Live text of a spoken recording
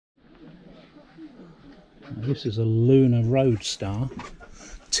This is a Lunar Roadstar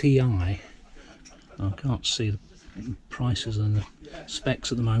TI. I can't see the prices and the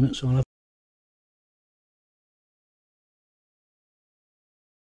specs at the moment, so I'll have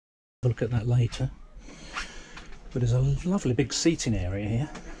a look at that later. But there's a lovely big seating area here.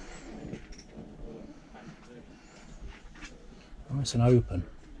 Nice and open.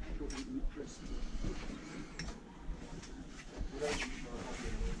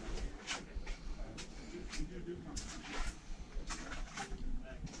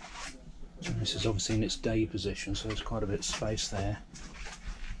 This is obviously in its day position, so there's quite a bit of space there.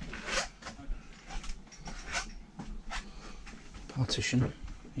 Partition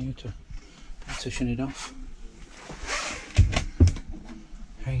here to partition it off.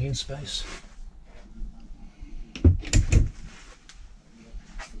 Hanging space.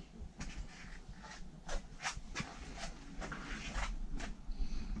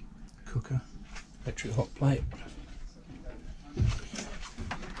 Cooker, electric hot plate.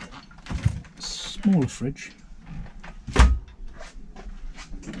 Smaller fridge.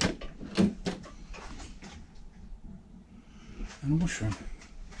 And a washroom.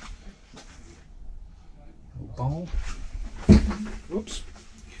 A bowl. Whoops.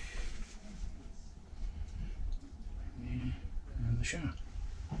 And the shower.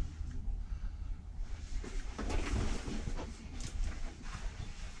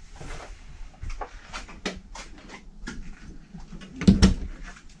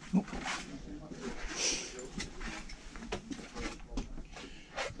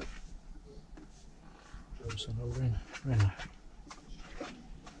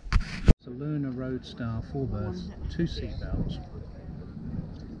 It's a Lunar Roadstar 4-berth, 2 seat belts,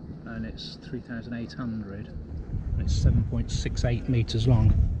 and it's 3,800, and it's 7.68 metres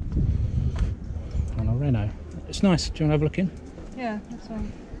long on a Renault. It's nice. Do you want to have a look in? Yeah, that's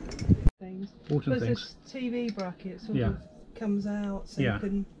one. Important things. This TV bracket sort of comes out, so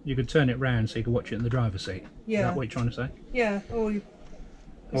you could turn it round so you could watch it in the driver's seat. Yeah. Is that what you're trying to say? Yeah,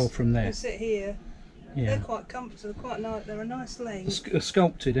 or from there. You sit here. Yeah. They're quite comfortable, quite nice. They're a nice length. They're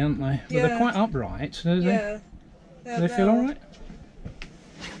sculpted, aren't they? But they're quite upright, do they? Yeah. Do they feel alright?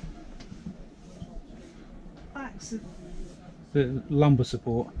 Backs. The lumbar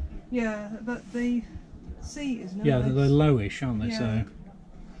support. Yeah, but the seat is nice. Yeah, they're lowish, aren't they? Yeah. So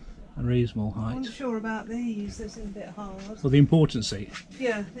a reasonable height. I'm not sure about these. They seem a bit hard. Well, the important seat.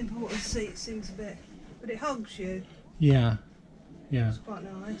 Yeah, the important seat seems a bit, but it hugs you. Yeah. Yeah. It's quite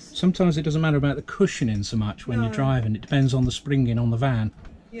nice. Sometimes it doesn't matter about the cushioning so much when you're driving. It depends on the springing on the van.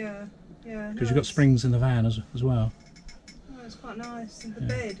 Yeah, yeah. Because you've got springs in the van as well. Oh, it's quite nice. And the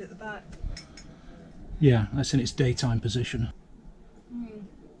bed at the back. Yeah, that's in its daytime position.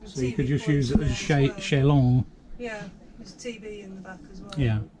 So you could just use it as a chaise-longue. Yeah, there's TV in the back as well.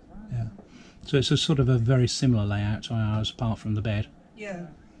 Yeah, yeah. So it's a sort of a very similar layout to ours, apart from the bed. Yeah,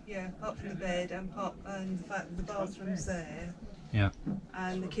 yeah. Apart from the bed and the fact that the bathroom's there. Yeah.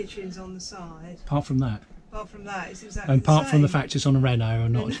 And the kitchen's on the side. Apart from that. Apart from that, it's exactly and apart the same. from the fact it's on a Renault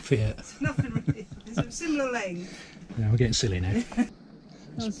and not a Fiat. Nothing really. It's a similar length. Yeah, we're getting silly now. That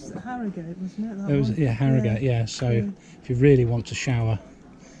was Harrogate, wasn't it? It was, yeah, Harrogate, yeah. So if you really want to shower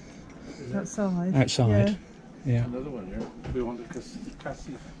outside, yeah. Another one here. We want to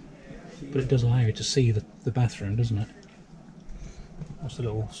Cassie. But it does allow you to see the bathroom, doesn't it? Lots of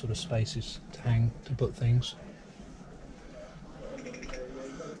little sort of spaces to hang, to put things.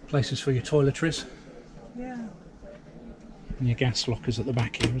 Places for your toiletries. Yeah. And your gas lockers at the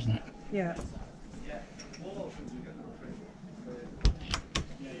back here, isn't it? Yeah.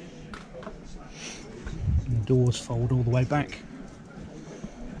 And the doors fold all the way back.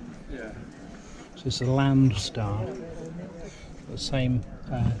 Yeah. So it's a Landstar. The same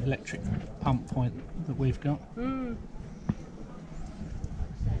electric pump point that we've got.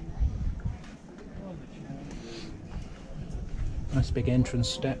 Nice big entrance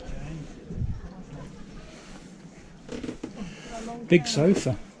step. Big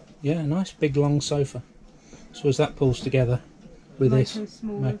sofa. Yeah, nice big long sofa. So as that pulls together with like this. A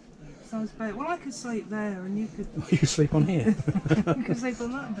small size bed. Well, I could sleep there and you could... You sleep on here? You could sleep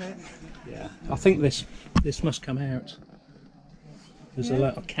on that bit. Yeah. I think this must come out. There's a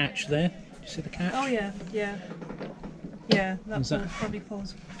little catch there. Do you see the catch? Oh yeah, yeah. Yeah, that probably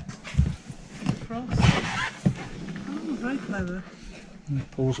pulls across. Very clever. And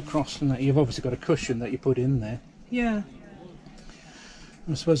it pulls across, and that you've obviously got a cushion that you put in there. Yeah.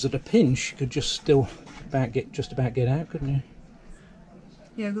 I suppose at a pinch you could just just about get out, couldn't you?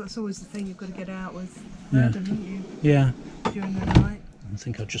 Yeah, that's always the thing you've got to get out with, haven't you? Yeah. During the night. I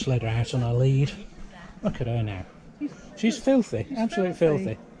think I'll just let her out on her lead. Look at her now. She's filthy, absolutely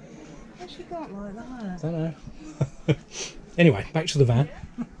filthy. What's she got like that? Don't know. Anyway, back to the van.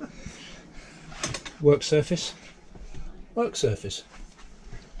 Work surface. Work surface.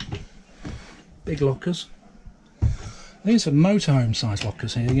 Big lockers. These are motorhome size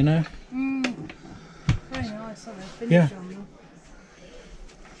lockers here, you know. Very nice, aren't they? Yeah. Finish on them.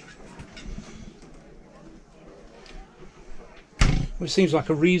 Which seems like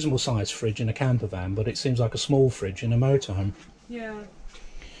a reasonable size fridge in a camper van, but it seems like a small fridge in a motorhome. Yeah.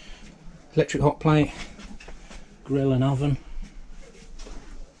 Electric hot plate, grill and oven.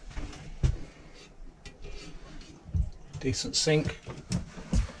 Decent sink.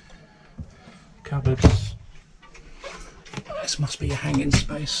 Cupboards. This must be your hanging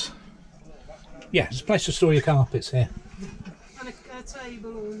space. Yeah, there's a place to store your carpets here. And a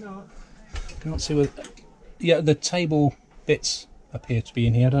table or not? Can't see where. Yeah, the table bits appear to be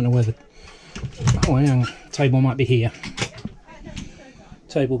in here. I don't know where the. Oh, hang on. Table might be here.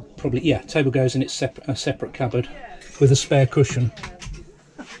 Table probably. Yeah, table goes in its a separate cupboard with a spare cushion.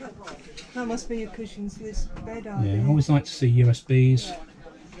 That must be your cushions for this bed, aren't Yeah, they? I always like to see USBs.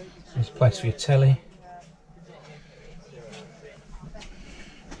 There's a place for your telly.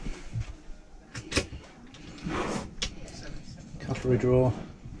 Cutlery drawer.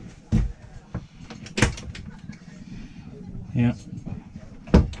 Yeah.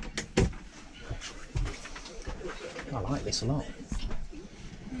 I like this a lot.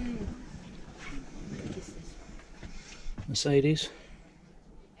 Mercedes.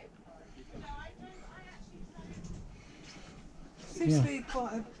 Seems to be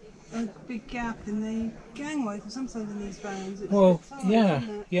quite a big gap in the gangway for sometimes in these vans. It's Well, tight, yeah,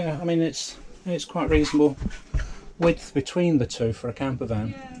 isn't it? yeah. I mean, it's quite reasonable width between the two for a camper van.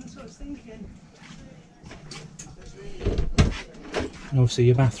 Yeah, that's what I was thinking. And obviously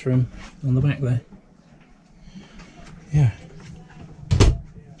your bathroom on the back there. Yeah.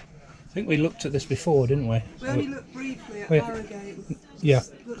 I think we looked at this before, didn't we? We only looked briefly at Wait. Harrogate. Yeah.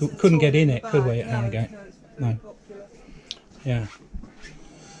 Looked at the Couldn't get toilet in at it, the could back. we, at Harrogate? No, it's No. very popular. Yeah.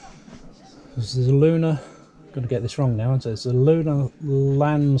 There's a Lunar. Got to get this wrong now. There's a Lunar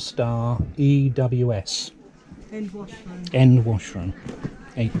Landstar EWS. End washroom. End washroom.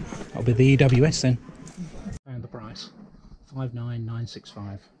 Hey, that'll be the EWS then. And the price,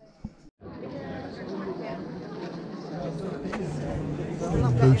 59965.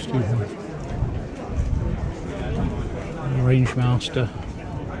 Boost you have. Rangemaster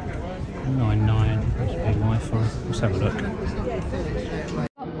 99. That's big Wi-Fi. Let's have a look.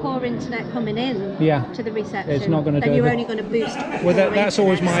 Poor internet coming in Yeah. to the reception. It's not gonna then do you're the- only going to boost. Well, that's your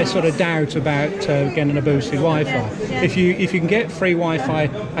always internet. my sort of doubt about getting a boosted Wi-Fi. Yeah. If you can get free Wi-Fi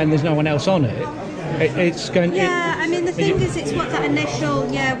and there's no one else on it, it's going. Yeah, I mean the thing is, it's what that initial,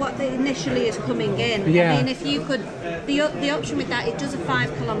 what the initially is coming in. Yeah. I mean, if you could, the option with that, it does a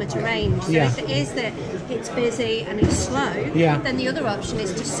 5 kilometre range. So Yeah. if it is that it's busy and it's slow, Yeah. then the other option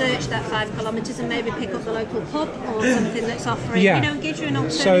is to search that 5 kilometres and maybe pick up the local pub or something that's offering. Yeah. You know, gives you an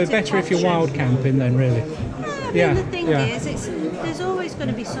alternative. So better if you're option. wild camping then, really. I mean, Yeah, the thing yeah. is, there's always going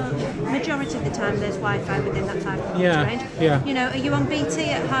to be some. Majority of the time, there's Wi-Fi within that 5 kilometre Yeah, range. yeah. You know, are you on BT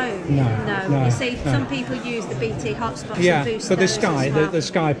at home? No, You see, no. some people use the BT hotspots Yeah, and boost but the those Sky, as well. the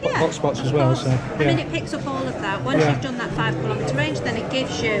Sky Yeah, hotspots as of well. course. So I mean, yeah, it picks up all of that. Once Yeah. you've done that 5 kilometre range, then it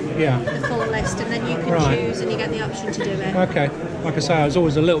gives you Yeah. the full list, and then you can Right. choose and you get the option to do it. okay. Like I say, I was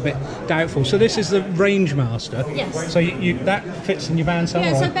always a little bit doubtful. So this is the Rangemaster. Yes. So you that fits in your van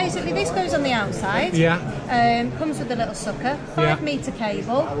somewhere. Yeah, so basically this goes on the outside. Yeah. Comes with a little sucker, Yeah. 5 metre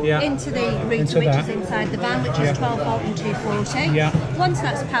cable Yeah. into the router, Into which that. is inside the van, which Yeah. is 12 volt and 240. Yeah. Once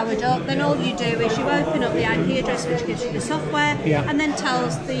that's powered up, then all you do is you open up the IP address, which gives you the software, Yeah. and then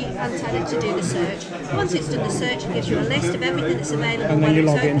tells the antenna to do the search. Once it's done the search, it gives you a list of everything that's available, And then whether you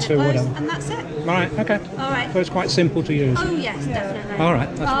log it's it open into or closed, whatever. and that's it. All right. Okay. All right. So it's quite simple to use. Oh yes, definitely. All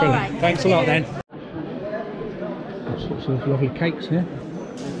right. That's All brilliant. right, Thanks a thank lot you. then. All sorts of lovely cakes here.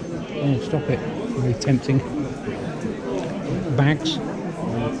 Oh, stop it. Very tempting. Bags.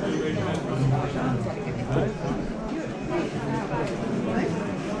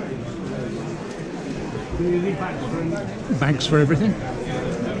 Bags for everything.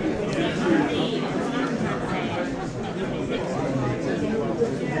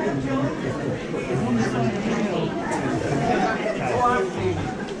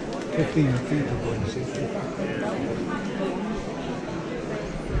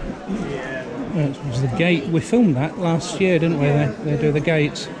 It was the gate. We filmed that last year, didn't we? They do the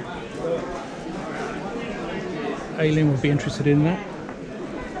gates. Aileen would be interested in that.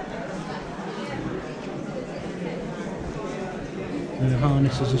 And the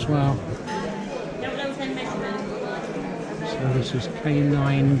harnesses as well. So this is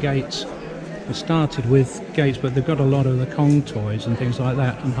K9 gates. It started with gates, but they've got a lot of the Kong toys and things like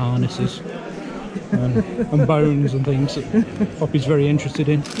that, and harnesses and bones and things that Poppy's very interested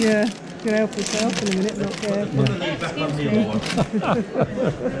in. Yeah, you can help yourself in a minute, not careful.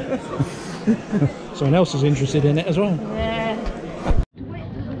 Yeah. Someone else is interested in it as well. Yeah.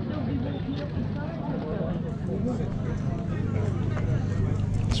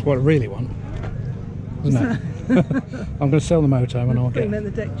 That's what I really want, isn't it? I'm going to sell the motorhome and I'll get Bring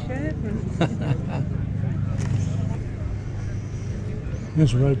the deck chair.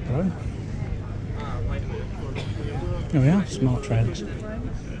 There's Roadpro. There we are, smart trailers.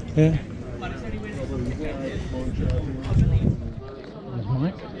 Yeah. There's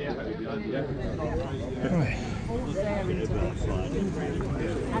Mike. Right.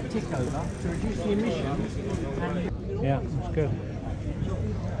 Yeah, that's good.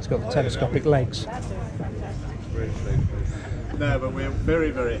 It's got the telescopic legs. No, but we're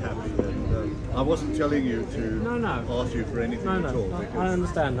very, very happy that I wasn't telling you to ask you for anything at all. I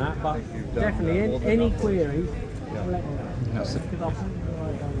understand that, but definitely any query, let me know. That's it. A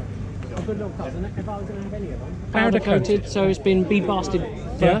good little cut, isn't it? If I was going to have any of them. Powder Coated, so it's been bead basted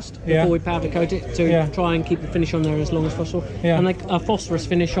first before we powder coat it to try and keep the finish on there as long as possible. Yeah. And a phosphorus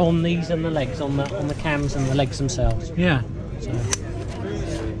finish on these and the legs, on the cams and the legs themselves. Yeah. So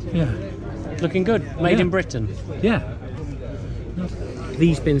Yeah. looking good. Made in Britain. Yeah.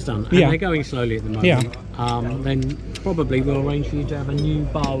 These pins done, and they're going slowly at the moment. Yeah. Then probably we'll arrange for you to have a new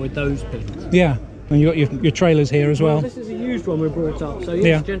bar with those pins. Yeah. And you got your trailers here as well. This is a used one we brought up, so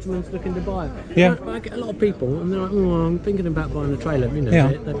yes, gentleman's looking to buy it. Yeah. But I get a lot of people, and they're like, "Oh, I'm thinking about buying a trailer." You know,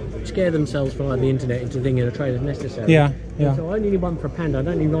 Yeah. they scare themselves via the internet into thinking a trailer's necessary. Yeah. Yeah. So I only need one for a Panda. I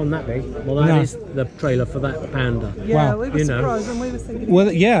don't need one that big. Well, that is the trailer for that Panda. Yeah, Wow. we were You know. surprised and we were thinking.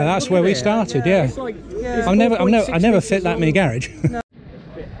 Well, yeah, that's where we started. Yeah. It's like Yeah. I never fit that many garage.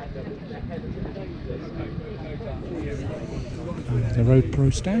 The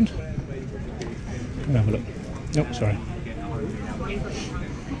Roadpro stand. We'll have a look. Nope, sorry.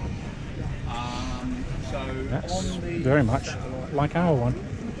 That's very much like our one.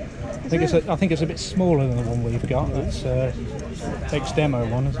 I think it's a bit smaller than the one we've got. That's X demo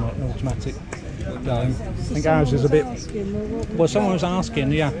one, isn't it? An automatic going. I think ours is a bit. Well, someone was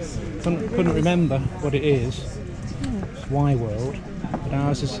asking. Yeah, couldn't remember what it is. It's Y World, but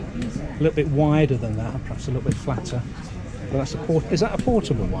ours is a little bit wider than that, perhaps a little bit flatter. But that's is that a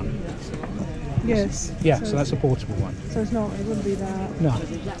portable one? Yes. Yeah, so that's a portable one. So it's not, it wouldn't be that. No.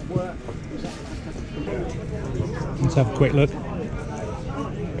 Let's have a quick look.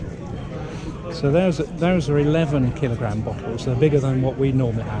 So those are 11 kilogram bottles. They're bigger than what we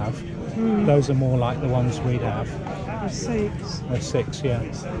normally have. Those are more like the ones we'd have. We're 6. They're 6, yeah.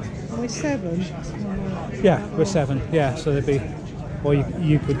 We're 7. Yeah, we're 7. Yeah, so they'd be. Or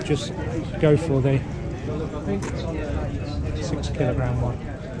you could just go for the 6 kilogram one.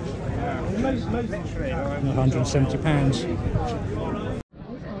 £170.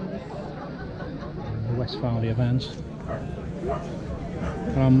 The Westfalia vans.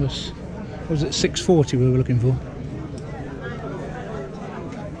 Was it 640 we were looking for?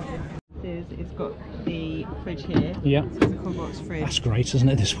 It's got the fridge here. Yeah. So it's a cold box fridge. That's great, isn't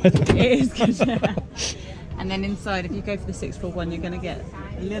it, this weather? It is good. And then inside, if you go for the 641, you're going to get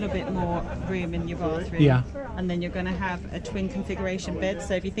a little bit more room in your bathroom. Yeah. And then you're going to have a twin configuration bed.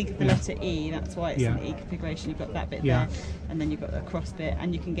 So if you think of the letter E, that's why it's an E configuration. You've got that bit there, and then you've got a cross bit,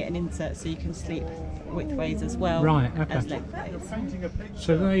 and you can get an insert so you can sleep widthways as well. Right, okay. As lengthways.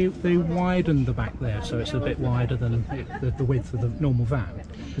 So they widened the back there, so it's a bit wider than the width of the normal van.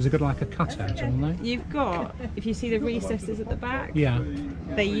 Because they've got like a cutout, haven't they? You've got, if you see the recesses at the back,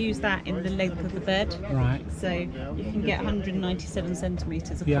 they use that in the length of the bed. Right. So you can get 197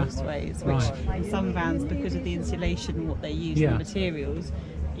 centimetres across ways, which in some vans, because of the insulation and what they use for the materials,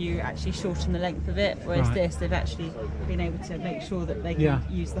 you actually shorten the length of it. Whereas this, they've actually been able to make sure that they can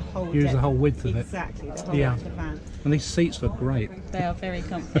use the whole width of it. Exactly, the whole length of the van. And these seats look great. They are very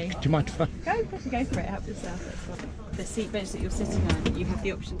comfy. Do you mind if I... Go for it, help yourself. The seat bench that you're sitting on, you have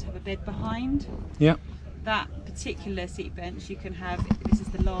the option to have a bed behind. Yeah. That particular seat bench, you can have, this is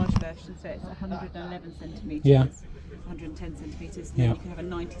the large version, so it's 111 centimetres. Yeah. 110 centimetres. Then you can have a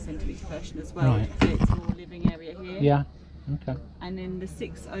 90 centimetre version as well. Right. So it's more living area here. Yeah. Okay. And in the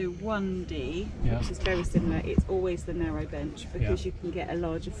 601D, which is very similar, it's always the narrow bench because you can get a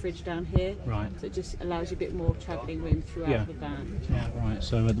larger fridge down here. Right. So it just allows you a bit more travelling room throughout the van. Yeah, right.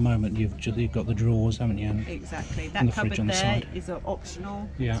 So at the moment you've got the drawers, haven't you? And exactly. and That the fridge cupboard on the there side. is optional.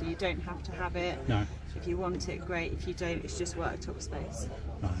 Yeah. So you don't have to have it. No. If you want it, great. If you don't, it's just worktop space.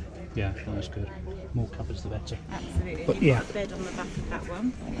 Right. Yeah, that's good. more covers the better. Absolutely. But You've yeah. got a bed on the back of that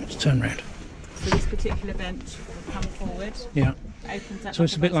one. Let's turn round. So this particular bench will come forward. Yeah. Opens up So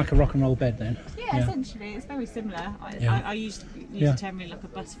it's a bit like a rock and roll bed then? Yeah, essentially. It's very similar. Yeah. I used to use it generally like a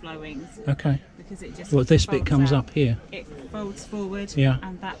butterfly wings. Okay. Because it just Well, this bit folds comes out. up here. It folds forward, Yeah.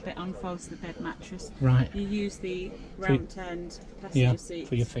 and that bit unfolds the bed mattress. Right. You use the round-turned passenger Yeah, seat.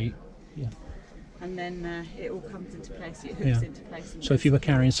 for your feet. Yeah. And then it all comes into place. It hooks into place. So if you were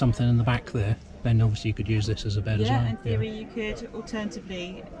carrying something in the back there, then obviously you could use this as a bed as well. Yeah, in theory you could.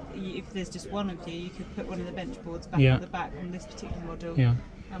 Alternatively, if there's just one of you, you could put one of the bench boards back at the back on this particular model. Yeah.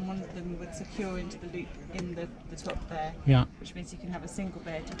 And one of them would secure into the loop in the top there. Yeah. Which means you can have a single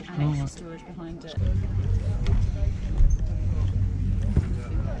bed and extra storage behind it.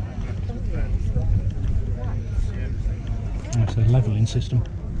 It's a levelling system.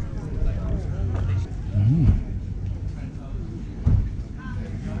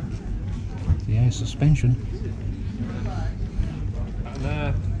 The air suspension. And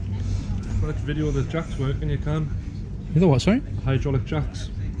let's video the jacks working, you can. The what, sorry? Hydraulic jacks.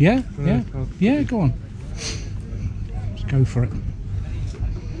 Yeah, yeah, go on. Let's go for it.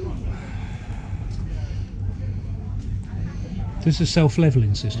 This is a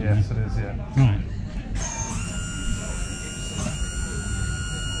self-levelling system. Yes, it is, yeah. Right.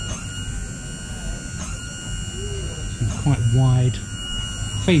 Some quite wide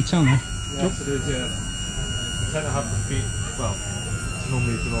feet, aren't they? Yes, it is, yeah. You tend to have the feet, well,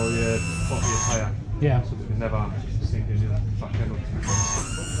 normally you can all bottom of your tyre. Yeah. So that you never sink in your back end up to the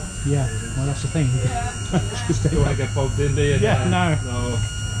front. Yeah, well that's the thing. You don't want to get bogged in, do you? Yeah, no. No.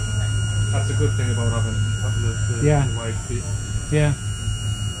 That's a good thing about having the wide feet. Yeah.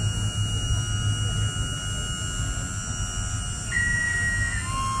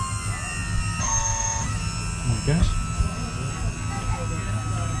 There it goes.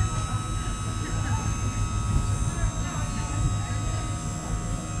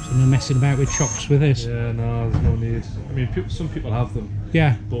 So no messing about with chocks with this. Yeah, no, there's no need. I mean, some people have them.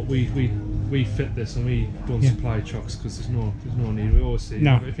 Yeah. But we fit this and we don't supply chocks because there's no need. We always say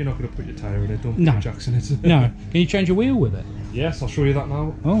if you're not going to put your tyre in it, don't put jacks in it. No. Can you change your wheel with it? Yes, I'll show you that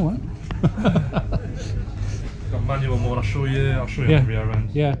now. Oh, what? Got manual mode. I'll show you on the rear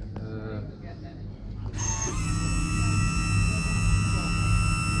end. Yeah.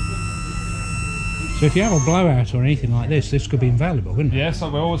 So if you have a blowout or anything like this could be invaluable, wouldn't it? Yes, we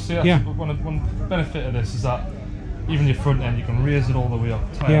always say that. One benefit of this is that even your front end, you can raise it all the way up,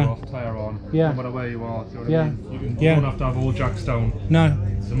 tyre off, tyre on, no matter where you are. Do you know what I mean? You don't have to have all jacks down. No.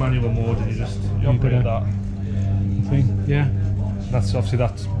 It's a manual mode, and you operate that. Yeah. That's obviously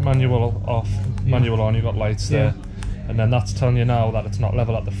that's manual off, manual on. You've got lights there, and then that's telling you now that it's not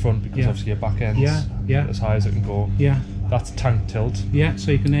level at the front because obviously your back end's as high as it can go. Yeah. That's tank tilt. Yeah,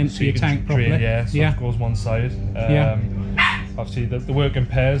 so you can empty your tank properly. So it goes one side. Obviously they work in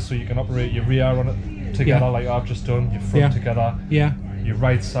pairs, so you can operate your rear on it together like I've just done, your front together, your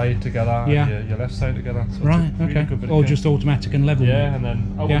right side together, and your left side together. So right, really okay. Or just automatic and level. Yeah, and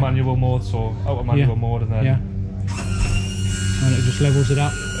then out of manual mode, mode, and then and it just levels it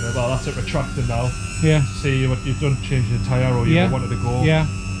up. And well, that's it retracting now. Yeah. See what you've done, changed the tyre or you wanted to go. Yeah.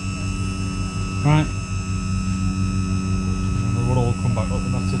 Right. Will all come back up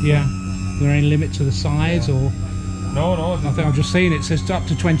and that's it. Yeah. Is there any limit to the size or? No. I think I've just seen it says up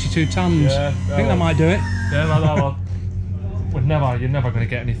to 22 tons. Yeah. I think that might do it. Yeah, you're never going to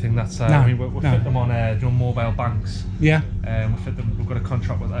get anything that's. I mean, we fit them on mobile banks. Yeah. We fit them. We've got a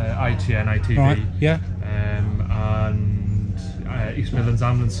contract with ITN, ITV. Right. Yeah. And East Midlands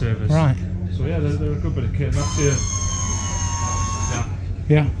Ambulance Service. Right. So yeah, they're a good bit of kit. That's your.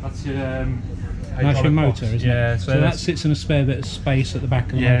 Yeah. That's your. That's your motor, isn't it? So that sits in a spare bit of space at the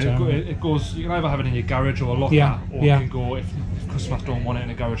back of the motor. It goes. You can either have it in your garage or a locker, or you can go if customers don't want it in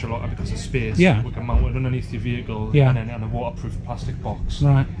a garage or locker because of space. We can mount it underneath your vehicle, and then in a waterproof plastic box.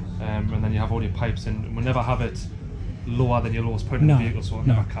 Right. And then you have all your pipes in. And we never have it lower than your lowest point in the vehicle, so it'll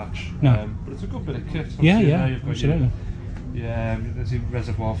never catch. But it's a good bit of kit. Absolutely. There's a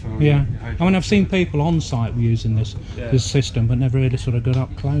reservoir for. Yeah, I mean I've seen people on site using this system, but never really sort of got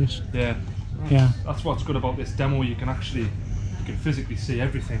up close. Yeah. That's what's good about this demo. You can physically see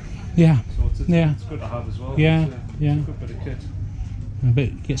everything. Yeah. So it's good to have as well. Yeah. It's a good bit of kit. I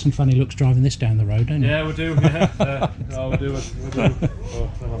bet you get some funny looks driving this down the road, don't you? Yeah, we do. Yeah. No, we do. Oh,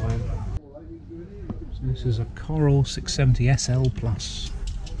 never mind. So this is a Coral 670 SL Plus.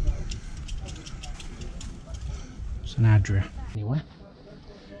 It's an Adria. Anyway.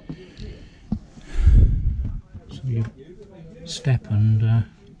 So your step and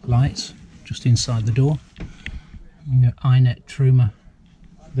lights just inside the door. Your iNet Truma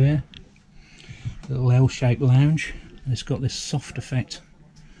there. Little L-shaped lounge, and it's got this soft effect.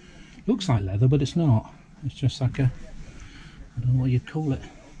 Looks like leather, but it's not. It's just like a, I don't know what you'd call it,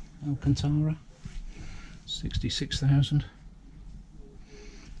 Alcantara. 66,000.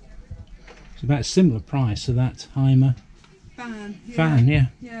 It's about a similar price to that Heimer fan, yeah.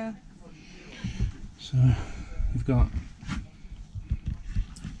 Yeah. So we've got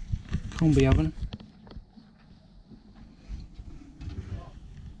combi oven,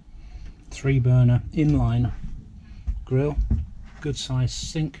 3-burner inline grill, good size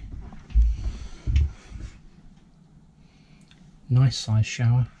sink, nice size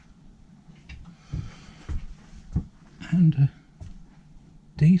shower, and a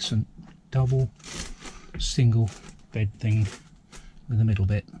decent double single bed thing with the middle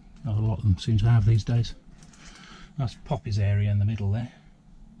bit. Not a lot of them seem to have these days. That's Poppy's area in the middle there.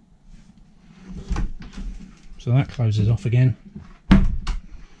 So that closes off again.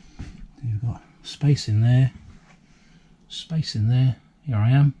 You've got space in there, space in there. Here I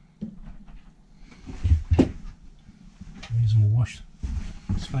am. Reasonable wash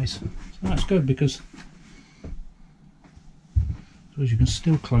space. So that's good because I suppose you can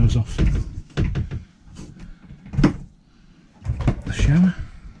still close off the shower.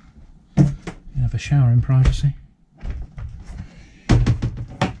 You have a shower in privacy.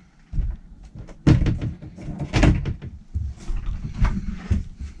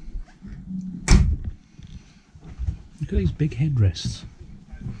 Look at these big headrests.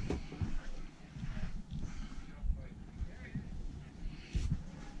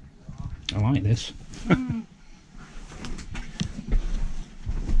 I like this.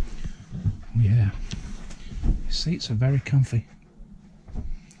 Yeah, seats are very comfy.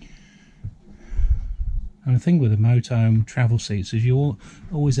 And the thing with the motorhome travel seats is you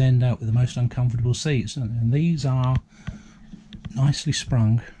always end up with the most uncomfortable seats, and these are nicely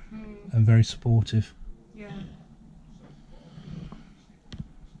sprung and very supportive. Yeah.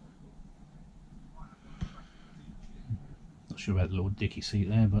 Not sure about the little dicky seat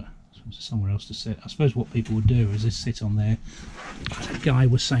there, but there's somewhere else to sit. I suppose what people would do is they sit on there. Like a guy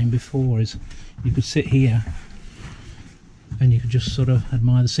was saying before, is you could sit here and you could just sort of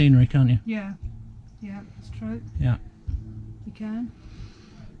admire the scenery, can't you? Yeah. Yeah, that's true. Yeah. You can.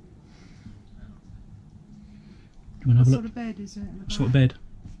 Do you want to have a look? What sort of bed is it? What sort of bed?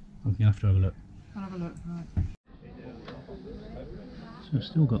 You'll have to have a look. I'll have a look, right. So it's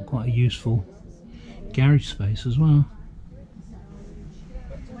still got quite a useful garage space as well.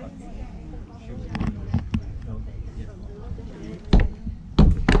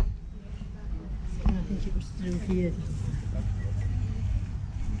 I think it was through here.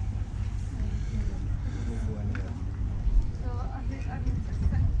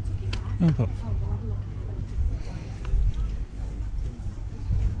 No problem.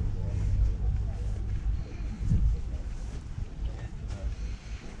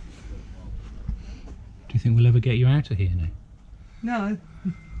 Do you think we'll ever get you out of here now? No.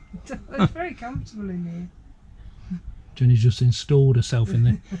 It's very comfortable in here. Jenny's just installed herself in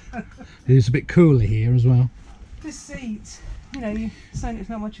there. It's a bit cooler here as well. This seat, you know, you're saying it's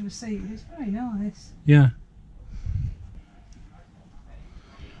not much of a seat, but it's very nice. Yeah.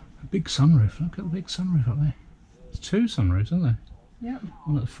 A big sunroof. Look at the big sunroof up there. There's 2 sunroofs, isn't there? Yep.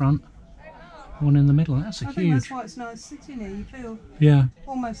 One at the front, one in the middle. That's a I huge. think that's why it's nice sitting here. You feel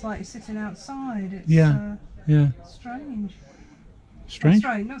almost like you're sitting outside. It's yeah. Strange. Strange?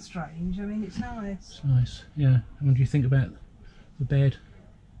 Not strange. I mean, it's nice. It's nice, yeah. And what do you think about the bed?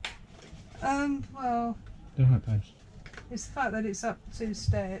 Well, Don't like those. it's the fact that it's up 2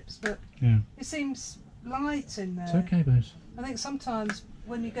 steps, but it seems light in there. It's okay, Bose. I think sometimes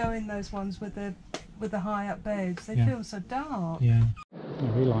when you go in those ones with the high up beds, they feel so dark. Yeah. I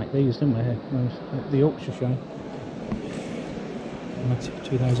really like these, didn't we? Those at the Yorkshire show. That's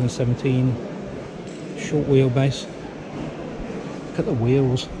 2017 short wheelbase. Look at the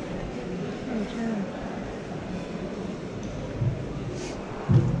wheels.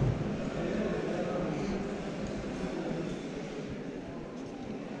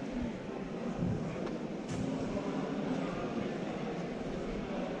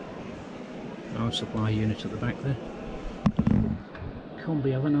 Power supply unit at the back there.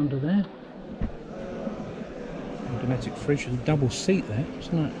 Combi oven under there. Automatic fridge with a double seat there,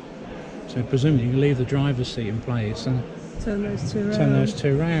 isn't it? So presumably you can leave the driver's seat in place and turn those 2 around. Turn those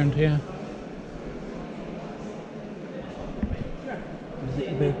 2 round, yeah. There's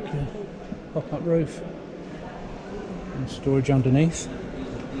a big pop-up roof. And storage underneath.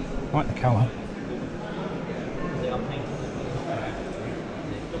 I like the colour.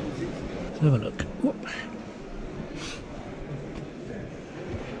 Let's have a look. Whoop.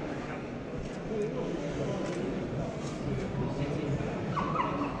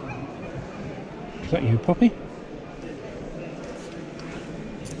 Is that you, Poppy?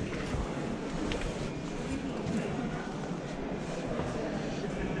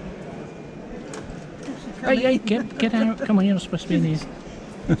 Hey, get out. Come on, you're not supposed to be in here.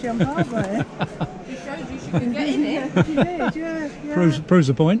 Jump over it. It shows you can get in it. She did, yeah. Proves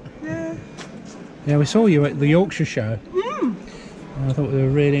the point. Yeah. Yeah, we saw you at the Yorkshire show. I thought they were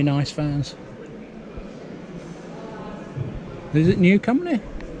really nice fans. Is it a new company?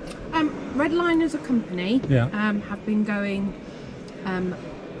 Redline as a company have been going,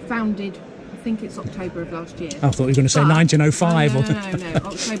 founded, I think it's October of last year. I thought you were going to say 1905. No,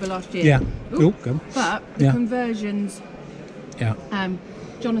 October last year. Yeah. Ooh. Good. But the conversions, Yeah.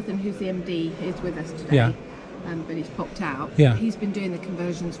 Jonathan, who's the MD, is with us today. Yeah. But he's popped out. Yeah. He's been doing the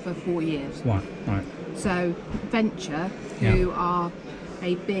conversions for 4 years. Right. So Venture, who are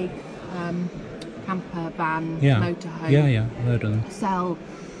a big camper van motorhome, Yeah, heard of them. sell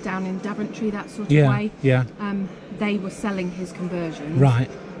down in Daventry, that sort of way. Yeah. They were selling his conversions. Right.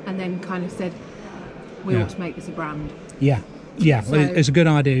 And then kind of said, we ought to make this a brand. Yeah. Yeah, So- it's a good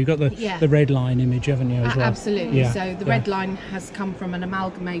idea. You've got the Redline image, haven't you, as well? Absolutely. Yeah. So the Redline has come from an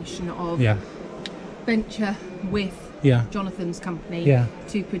amalgamation of Venture with Jonathan's company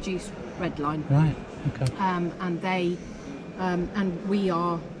to produce Redline. Right. Okay. And they, and we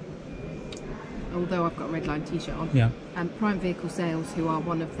are, although I've got a Redline t-shirt on, Prime Vehicle Sales, who are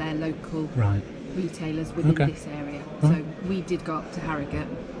one of their local retailers within this area. Right. So we did go up to Harrogate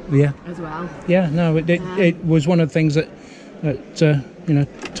as well. Yeah, no, it was one of the things that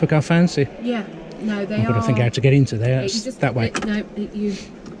took our fancy. Yeah, no, they I've got to think how to get into there. It's that way. It is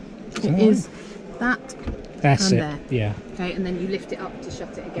that. That's and it. There. Yeah. Okay, and then you lift it up to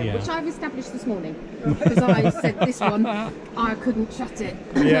shut it again, Yeah. which I've established this morning because I said this one I couldn't shut it,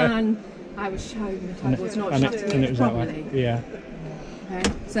 and I was shown that I was not shutting it properly. Yeah.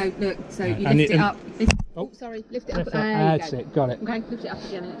 Okay, so look, you lift it up. Lift it up. That's it. Got it. Okay, lift it up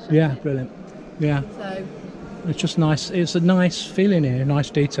again and it shuts it. Brilliant. Yeah. So it's just nice. It's a nice feeling here. Nice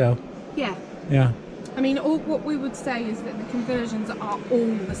detail. yeah. Yeah. I mean, what we would say is that the conversions are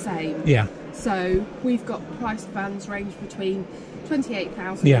all the same. Yeah. So we've got price bands range between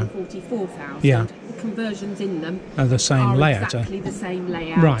 28,000 and 44,000. Yeah. The conversions in them Are the same layout. exactly the same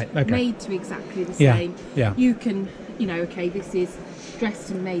layout. Right, okay. Made to exactly the Yeah, same. yeah. You can, this is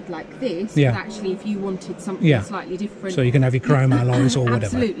dressed and made like this. Yeah. But actually, if you wanted something slightly different, So you can have your chrome alloys or whatever.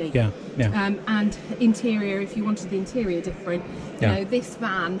 Absolutely. Yeah. And interior, if you wanted the interior different, this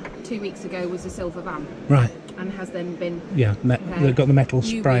van 2 weeks ago was a silver van. Right. And has then been They've got the metal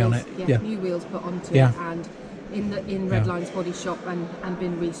spray on it. Yeah, new wheels put onto it, and in Redline's body shop and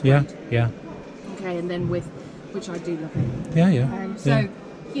been resprayed. Yeah. Okay, and then which I do love it. Yeah. So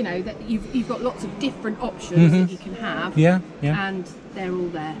that you've got lots of different options that you can have. Yeah. And they're all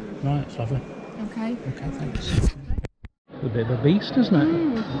there. Right, it's lovely. Okay. Okay, thanks. A bit of a beast, isn't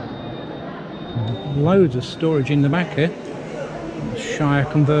it? Loads of storage in the back here. Shire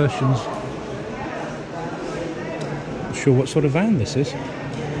conversions. Not sure what sort of van this is.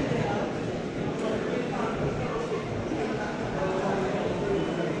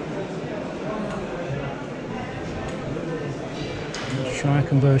 Shire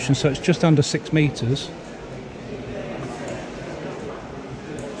conversion, so it's just under 6 metres.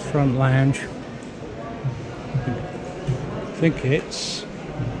 Front lounge. I think it's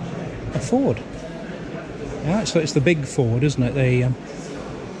a Ford. Yeah, so it's the big Ford, isn't it? The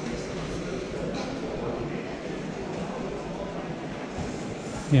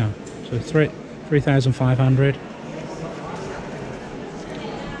so 3,500,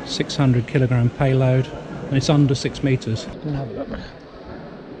 600 kilogram payload, and it's under 6 metres. Have a look.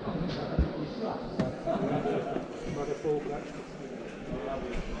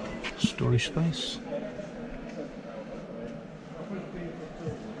 Storage space.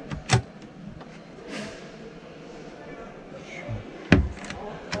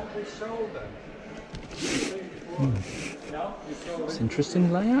 It's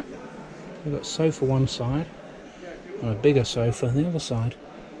interesting layout. We've got sofa one side and a bigger sofa on the other side.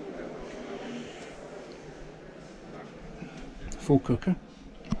 Full cooker.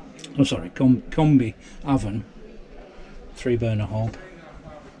 Oh, sorry, combi oven. 3-burner hob.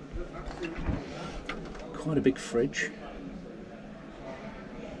 Quite a big fridge.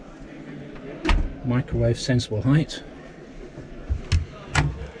 Microwave sensible height.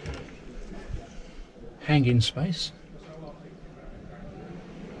 Hang-in space.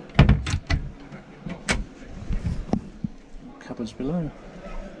 Cupboards below.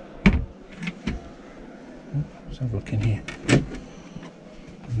 Let's have a look in here.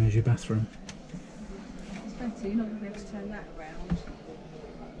 There's your bathroom. You're not going to be able to turn that around.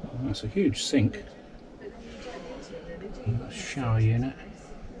 That's a huge sink. Shower unit.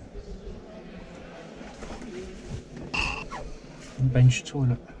 Bench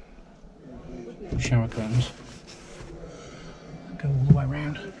toilet. Shower curtains. Go all the way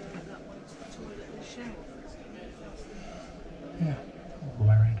around. Yeah, all the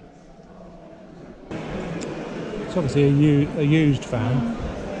way around. It's obviously a used fan.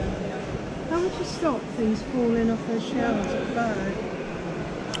 How would you stop things falling off those showers at the back?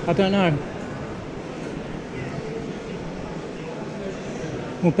 I don't know.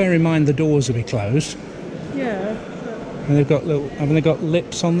 Well, bear in mind the doors will be closed. Yeah. And they've got little, haven't they got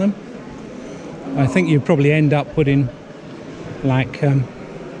lips on them? I think you'd probably end up putting like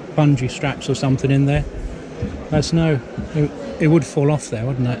bungee straps or something in there. That's it would fall off there,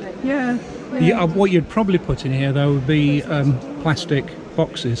 wouldn't it? Yeah. Yeah, what you'd probably put in here though would be plastic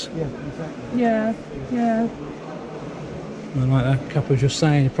boxes. Yeah. Yeah. Well, like that couple was just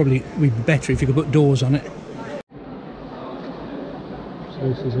saying, it probably would be better if you could put doors on it. So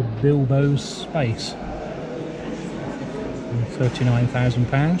this is a Bilbo's space.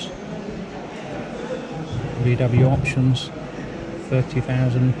 £39,000. VW options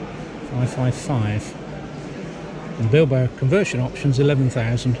 30,555. And Bilbo conversion options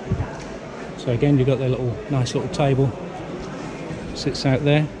 11,000. So again, you've got their nice little table. Sits out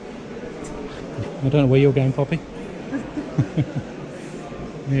there. I don't know where you're going, Poppy.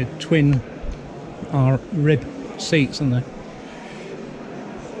 Yeah, twin rib seats, aren't they?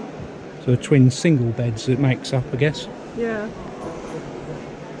 So twin single beds it makes up, I guess. Yeah.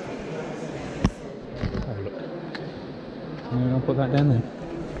 Oh look. And I'll put that down there.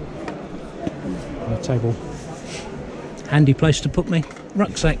 On the table. Handy place to put my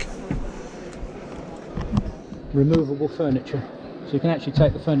rucksack. Removable furniture. So you can actually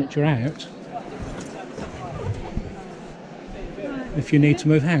take the furniture out if you need to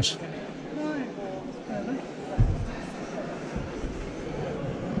move house.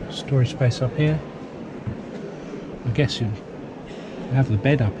 Storage space up here. I guess you'd have the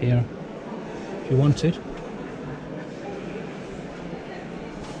bed up here if you wanted.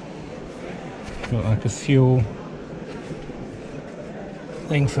 Got like a fuel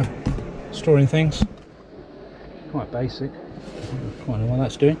thing for storing things. Quite basic. Quite know what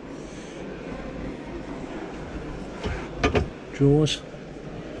that's doing. Drawers,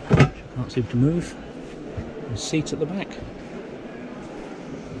 which I can't seem to move. And a seat at the back.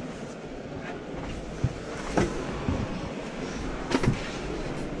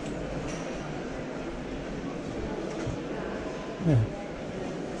 Yeah.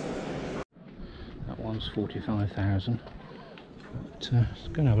 That one's 45,000. But let's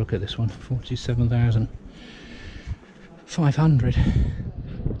go and have a look at this one. 47,500.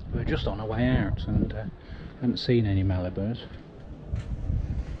 We're just on our way out and haven't seen any Malibus.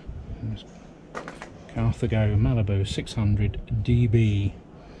 There's Carthago Malibu 600 DB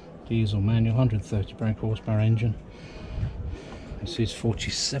diesel manual, 130 brake horsepower engine. This is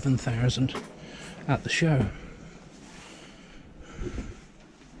 47,000 at the show.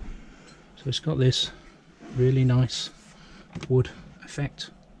 So it's got this really nice wood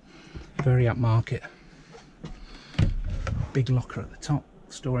effect, very upmarket. Big locker at the top,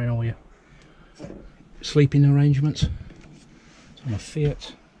 storing all your sleeping arrangements. It's on a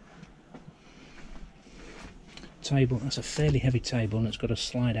Fiat. Table, that's a fairly heavy table and it's got a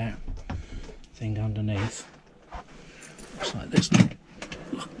slide out thing underneath. Looks like this.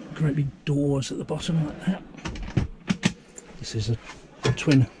 Look, great big doors at the bottom like that. This is a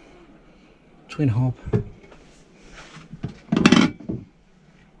twin hob.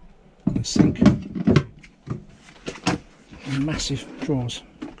 The sink. And massive drawers.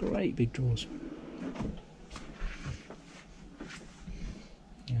 Great big drawers.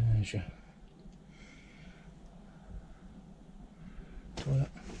 There's your toilet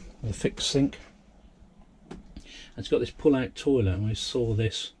with a fixed sink. It's got this pull-out toilet, and we saw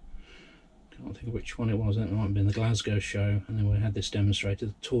this. Can't think of which one it was. I think it might have been the Glasgow show, and then we had this demonstrated.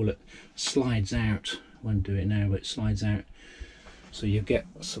 The toilet slides out. Won't do it now, but it slides out, so you get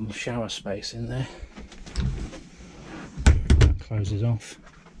some shower space in there. That closes off.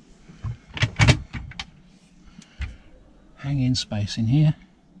 Hang-in space in here.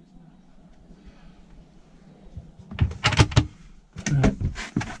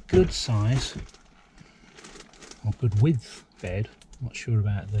 Good size or good width bed. I'm not sure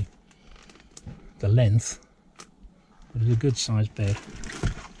about the length, but it's a good sized bed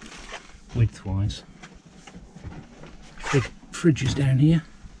width wise. Fridge is down here,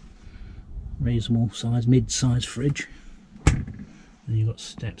 reasonable size, mid-size fridge, and you've got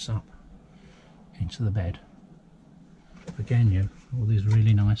steps up into the bed. Again, you all these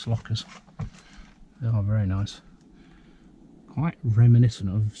really nice lockers. They are very nice. quite reminiscent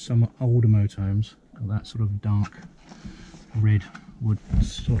of some older motorhomes. Got that sort of dark red wood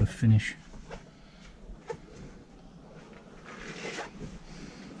sort of finish.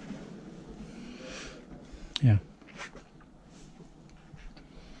 Yeah.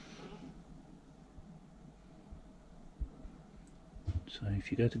 So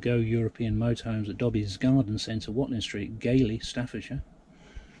if you go to Go European Motorhomes at Dobby's Garden Centre, Watling Street, Gailey, Staffordshire,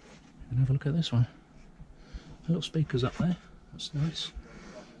 and have a look at this one. Little speakers up there, that's nice.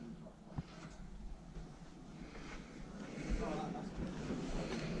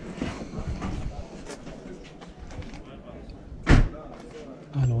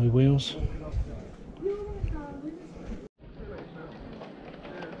 Alloy wheels.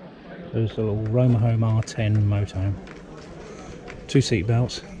 There's a little Romahome R10 motorhome. 2 seat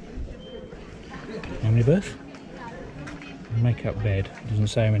belts. How many berths? Make up bed. Doesn't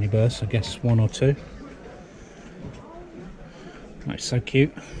say how many berths, I guess 1 or 2. That's so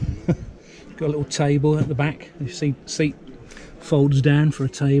cute. Got a little table at the back. You see, seat folds down for a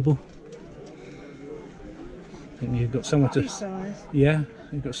table. I think you've got somewhere to. Yeah,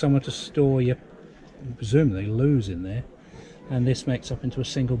 you've got somewhere to store your presumably loos in there, and this makes up into a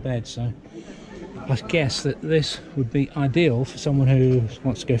single bed. So I guess that this would be ideal for someone who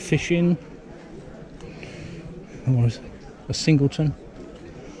wants to go fishing, or a singleton,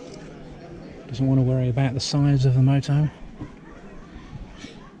 doesn't want to worry about the size of the motorhome.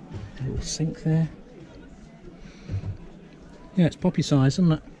 A little sink there. Yeah, it's poppy size,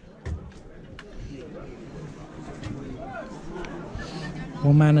 isn't it?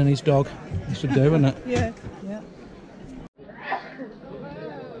 One man and his dog. This should do, wouldn't it? Yeah, yeah.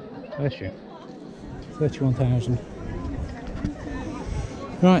 Bless you. 31,000.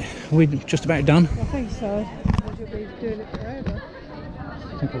 Right, we're just about done. I think so. You'll be doing it forever.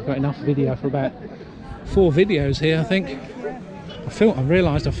 I think I've got enough video for about 4 videos here, I think. I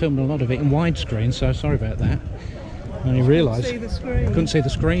realised I filmed a lot of it in widescreen, so sorry about that. I only realised I couldn't see the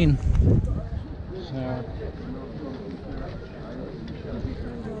screen.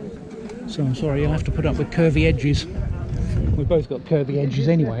 So I'm sorry, you'll have to put up with curvy edges. We've both got curvy edges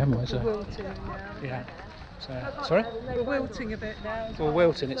anyway, haven't we? So, yeah. So, sorry? We're wilting a bit now. We're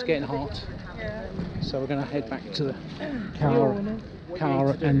wilting, it's getting hot. Yeah. So we're going to head back to the car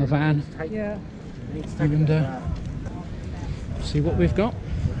and the van. Yeah. And see what we've got.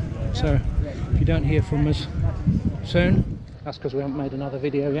 So if you don't hear from us soon, that's because we haven't made another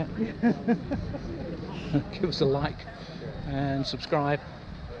video yet. Give us a like and subscribe.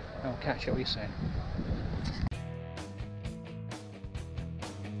 I'll catch you soon.